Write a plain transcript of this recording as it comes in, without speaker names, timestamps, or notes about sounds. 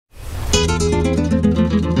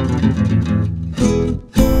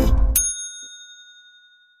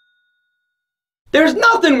There's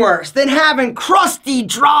nothing worse than having crusty,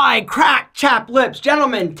 dry, cracked, chapped lips.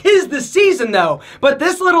 Gentlemen, 'tis the season though. But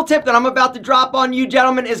this little tip that I'm about to drop on you,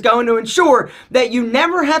 gentlemen, is going to ensure that you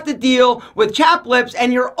never have to deal with chapped lips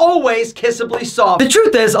and you're always kissably soft. The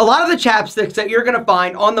truth is, a lot of the chapsticks that you're gonna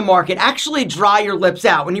find on the market actually dry your lips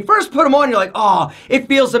out. When you first put them on, you're like, oh, it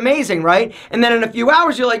feels amazing, right? And then in a few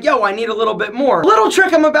hours, you're like, yo, I need a little bit more. A little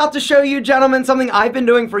trick I'm about to show you, gentlemen, something I've been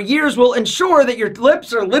doing for years, will ensure that your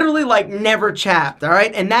lips are literally like never chapped. All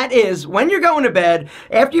right, and that is when you're going to bed,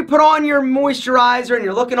 after you put on your moisturizer and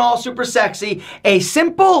you're looking all super sexy, a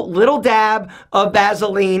simple little dab of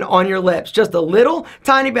Vaseline on your lips. Just a little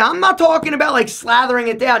tiny bit. I'm not talking about like slathering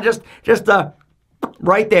it down, just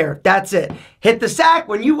right there. That's it. Hit the sack.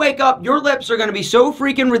 When you wake up, your lips are going to be so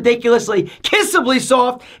freaking ridiculously kissably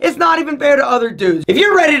soft, it's not even fair to other dudes. If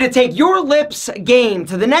you're ready to take your lips game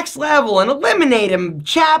to the next level and eliminate them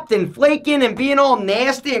chapped and flaking and being all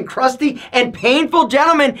nasty and crusty and painful,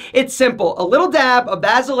 gentlemen, it's simple. A little dab of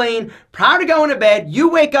Vaseline prior to going to bed. You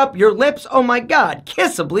wake up, your lips, oh my God,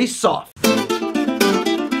 kissably soft.